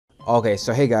Okay,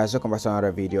 so hey guys, welcome back to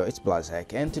another video. It's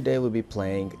BlaZaCkk, and today we'll be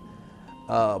playing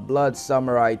Blood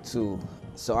Samurai 2.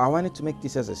 So I wanted to make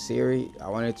this as a series. I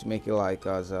wanted to make it like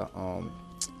as a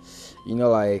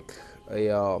like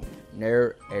a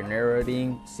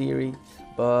narrating series.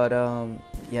 But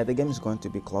yeah, the game is going to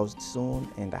be closed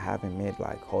soon, and I haven't made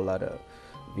like a whole lot of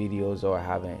videos, or I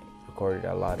haven't recorded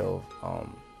a lot of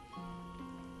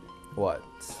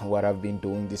what I've been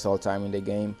doing this whole time in the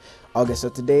game. Okay, so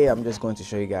today I'm just going to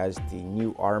show you guys the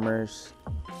new armor.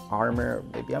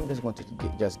 Maybe I'm just going to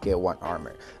get one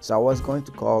armor. So I was going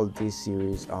to call this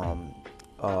series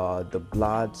the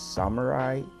Blood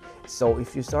Samurai. So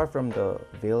if you start from the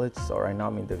village, so right now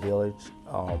I'm in the village.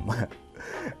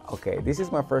 Okay, this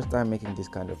is my first time making this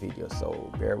kind of video,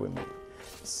 so bear with me.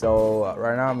 So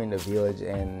right now I'm in the village,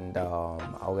 and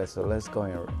okay, so let's go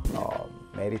and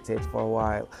meditate for a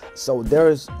while. So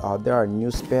there are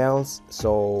new spells.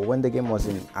 So when the game was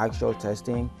in actual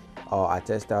testing, I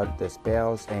tested out the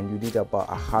spells, and you did about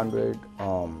 100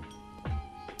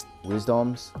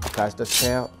 wisdoms to cast a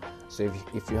spell. So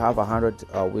if you have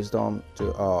 100 wisdom,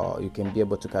 you can be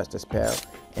able to cast a spell.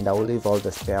 And I will leave all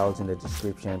the spells in the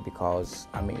description, because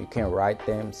I mean you can write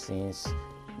them since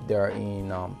they're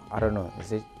in I don't know,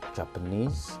 is it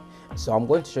Japanese? So I'm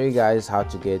going to show you guys how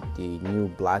to get the new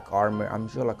black armor. I'm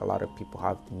sure like a lot of people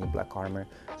have the new black armor,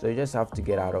 so you just have to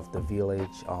get out of the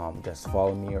village. Just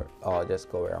follow me, or just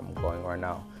go where I'm going right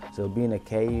now. So be in a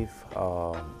cave.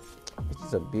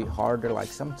 It's a bit harder. Like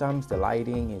sometimes the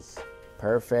lighting is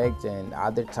perfect, and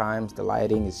other times the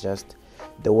lighting is just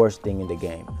the worst thing in the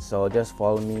game. So just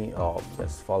follow me, or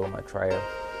just follow my trail.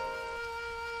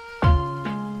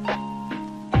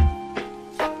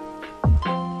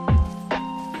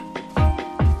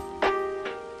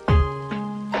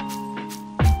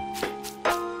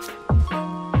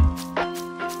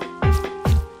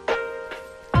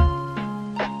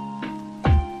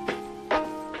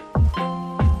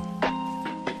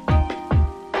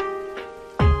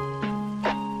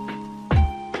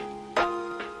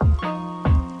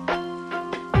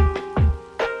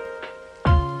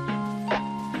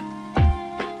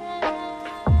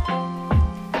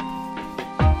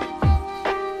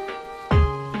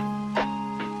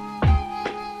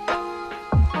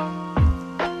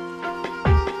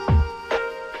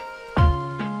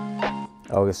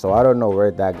 Okay, so I don't know where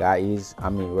that guy is. I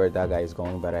mean, where that guy is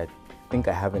going, but I think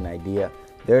I have an idea.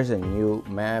 There's a new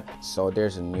map, so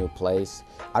there's a new place.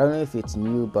 I don't know if it's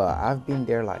new, but I've been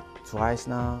there like twice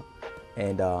now,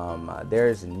 and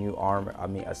there's a new armor. I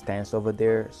mean, a stance over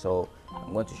there. So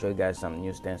I'm going to show you guys some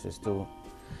new stances too.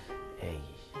 Hey,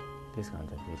 this kind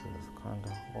of video is kind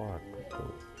of hard to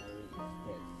do.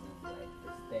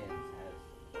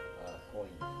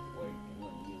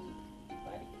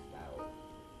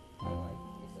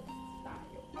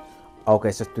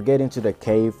 Okay, so to get into the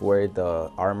cave where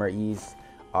the armor is,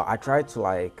 I tried to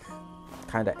like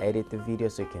kind of edit the video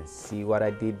so you can see what I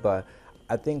did, but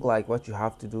I think like what you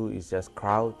have to do is just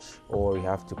crouch, or you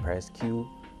have to press Q.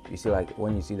 You see, like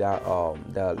when you see that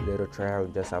that little trail,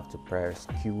 you just have to press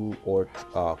Q or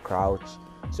crouch,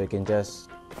 so you can just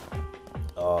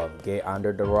get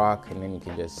under the rock, and then you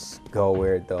can just go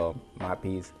where the map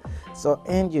is. So,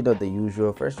 and you know the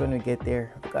usual, first when we get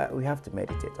there, we have to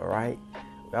meditate. All right,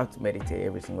 we have to meditate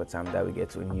every single time that we get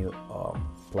to a new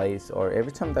place, or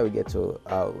every time that we get to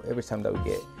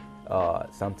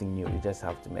something new, we just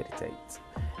have to meditate.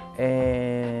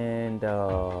 And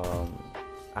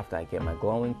after I get my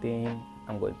glowing thing,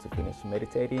 I'm going to finish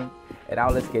meditating, and now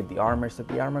let's get the armor. So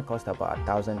the armor costs about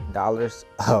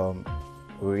 $1,000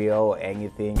 real,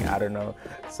 anything, I don't know.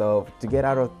 So to get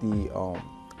out of the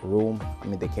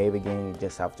the cave again, you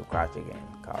just have to crouch again,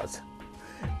 cause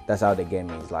that's how the game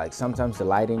is. Like sometimes the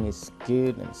lighting is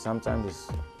good, and sometimes it's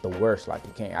the worst, like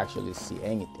you can't actually see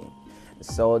anything.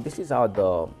 So this is how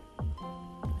the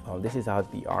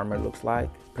armor looks like.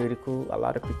 Pretty cool. A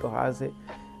lot of people has it.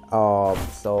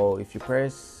 So if you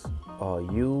press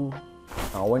U,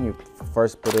 when you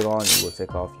first put it on, it will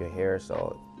take off your hair.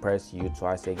 So press U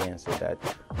twice again, so that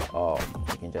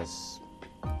you can just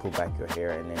pull back your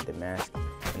hair, and then the mask.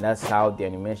 And that's how the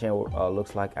animation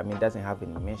looks like. I mean, it doesn't have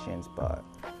animations, but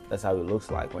that's how it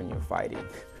looks like when you're fighting.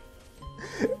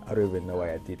 I don't even know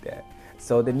why I did that.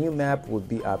 So the new map would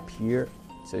be up here,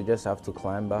 so you just have to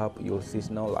climb up. You'll see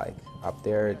snow like up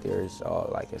there. There's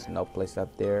like a snow place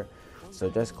up there, so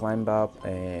just climb up,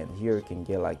 and here you can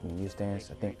get like new stance.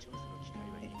 I think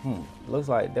looks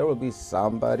like there will be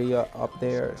somebody up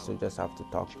there, so you just have to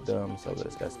talk to them. So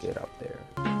let's just get up there.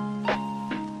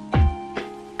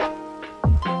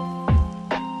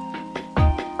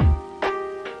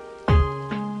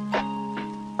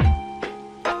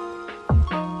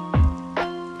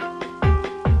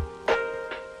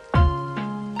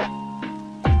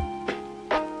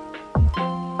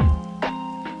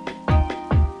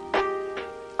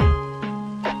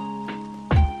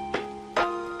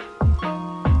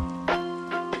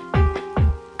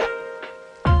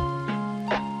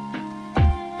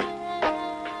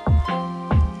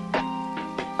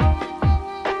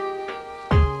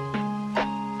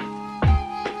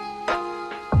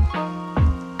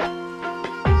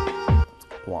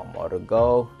 one more to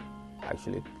go.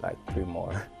 Actually, like 3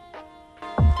 more.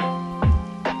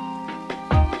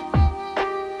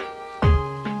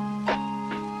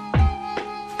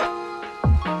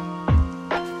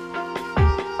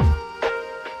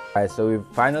 Alright, so we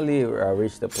finally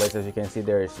reached the place. As you can see,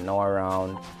 there is no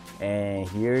around, and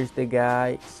here's the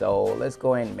guy. So let's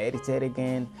go and meditate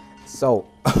again. So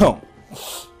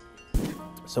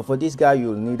so for this guy,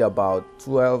 you'll need about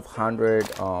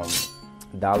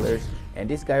 $1,200, and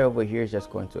this guy over here is just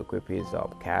going to equip his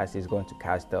cast. He's going to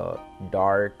cast a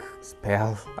dark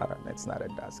spell. I don't know, it's not a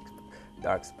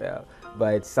dark spell,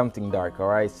 but it's something dark. All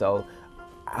right, so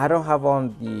I don't have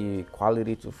on the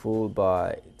quality to full,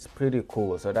 but it's pretty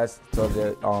cool. So that's so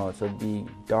the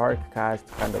dark cast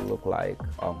kind of look like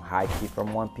high key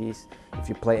from One Piece. If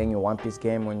you play any One Piece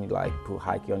game, when you like put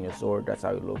high key on your sword, that's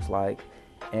how it looks like.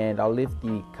 And I'll leave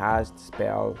the cast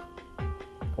spell,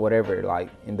 whatever,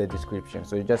 like in the description.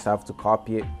 So you just have to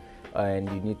copy it, and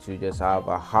you need to just have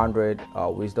 100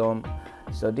 wisdom.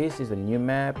 So this is a new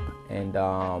map, and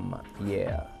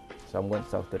yeah. So I'm going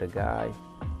to talk to the guy.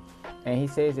 And he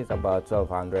says it's about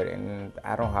 1,200, and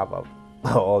I don't have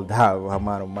all that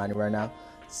amount of money right now,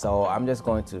 so I'm just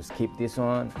going to skip this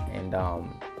one. And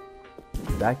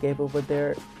that cave over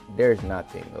there, there's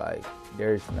nothing. Like,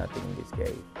 there's nothing in this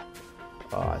cave.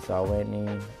 So I went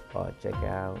in, check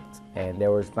out, and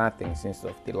there was nothing since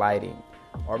of the lighting.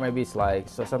 Or maybe it's like,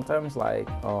 so sometimes like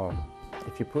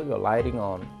if you put your lighting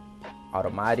on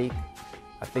automatic,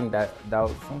 I think that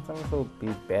sometimes will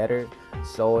be better.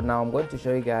 So now I'm going to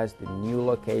show you guys the new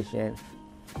location.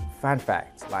 Fun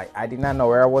fact, like I did not know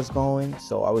where I was going,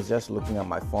 so I was just looking at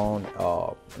my phone,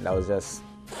 and I was just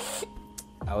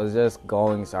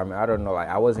going. So I mean, I don't know, like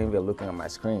I wasn't even looking at my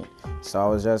screen, so I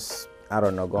was just, I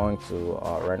don't know, going to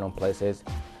random places.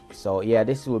 So yeah,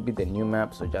 this will be the new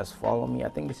map, so just follow me. I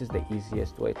think this is the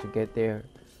easiest way to get there,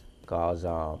 cause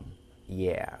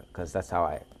yeah, cause that's how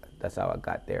I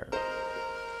got there.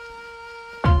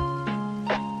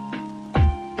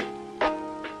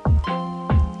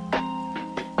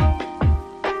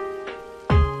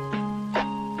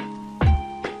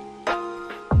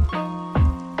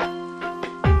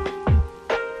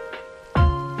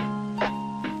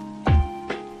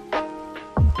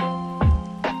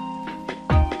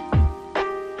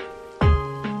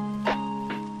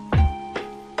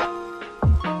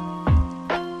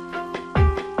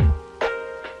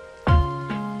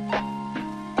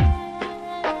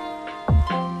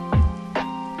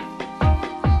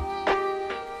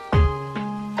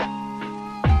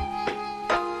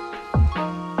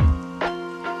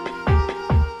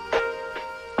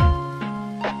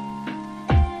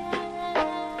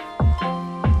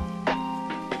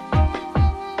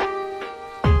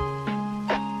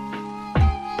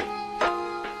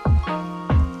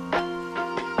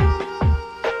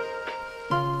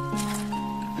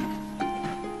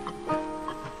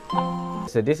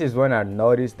 So this is when I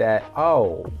noticed that,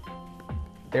 oh,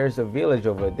 there's a village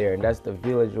over there, and that's the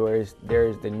village where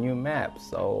there's the new map.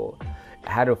 So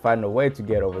I had to find a way to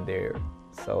get over there.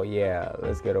 So yeah,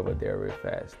 let's get over there real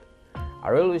fast. I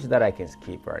really wish that I can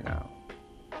skip right now,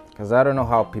 because I don't know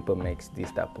how people make this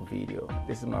type of video.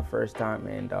 This is my first time,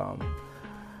 and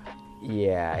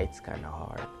yeah, it's kind of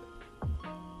hard.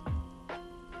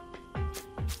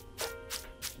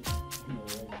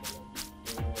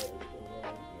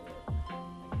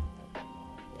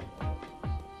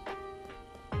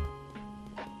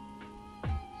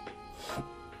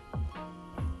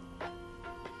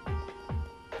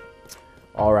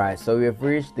 Alright, so we have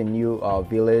reached the new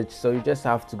village. So you just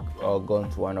have to go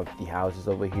into one of the houses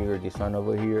over here, this one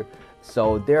over here.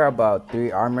 So there are about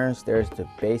 3 armors. There's the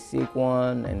basic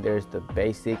one, and there's the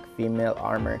basic female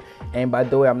armor. And by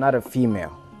the way, I'm not a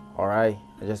female, alright?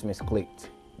 I just misclicked.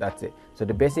 That's it. So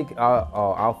the basic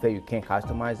outfit, you can't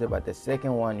customize it, but the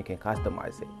second one, you can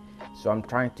customize it. So I'm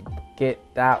trying to get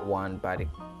that one, but it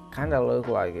kind of looks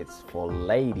like it's for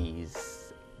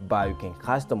ladies, but you can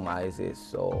customize it.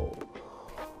 So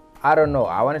I don't know,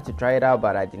 I wanted to try it out,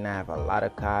 but I did not have a lot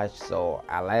of cash, so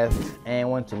I left and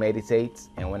went to meditate.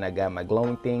 And when I got my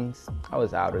glowing things, I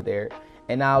was out of there.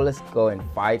 And now let's go and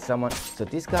fight someone. So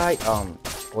this guy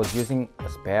was using a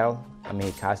spell. I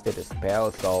mean, he casted a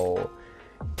spell, so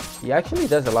he actually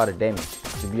does a lot of damage,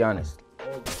 to be honest.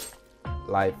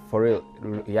 Like, for real,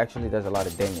 he actually does a lot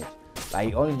of damage. Like,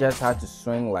 he only just had to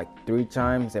swing like 3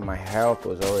 times, and my health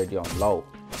was already on low.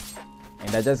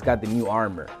 And I just got the new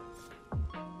armor,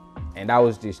 and I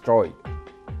was destroyed.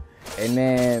 And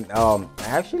then I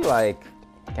actually like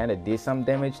kind of did some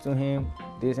damage to him,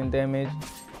 decent damage.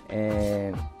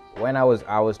 And when I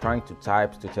was trying to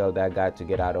type to tell that guy to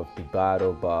get out of the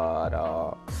battle, but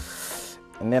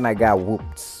and then I got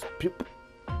whooped.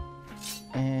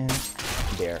 And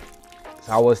there.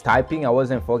 So I was typing, I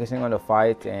wasn't focusing on the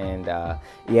fight, and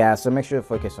yeah, so make sure you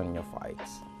focus on your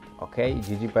fights. Okay,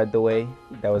 GG by the way,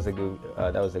 that was a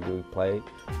good play.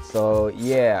 So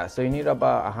yeah, so you need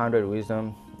about 100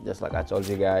 wisdom, just like I told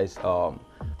you guys.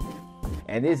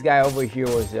 And this guy over here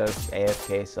was just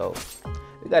AFK, so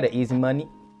we got an easy money.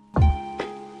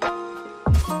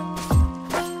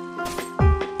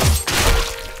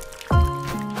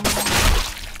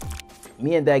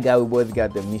 Me and that guy, we both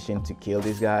got the mission to kill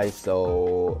this guy,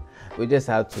 so we just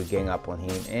had to gang up on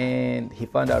him, and he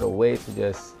found out a way to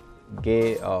just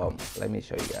get let me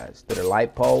show you guys, to the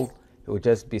light pole. He would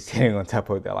just be sitting on top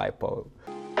of the light pole.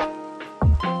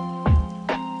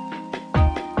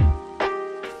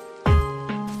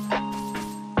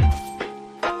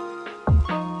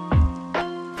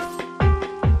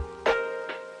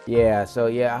 Yeah, so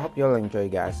yeah, I hope you all enjoy,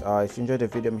 guys. If you enjoyed the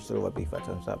video, make sure to leave a big fat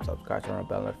thumbs up, subscribe, turn on the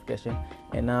bell notification,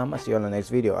 and I'll see you on the next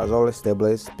video. As always, stay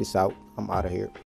blessed, peace out, I'm out of here.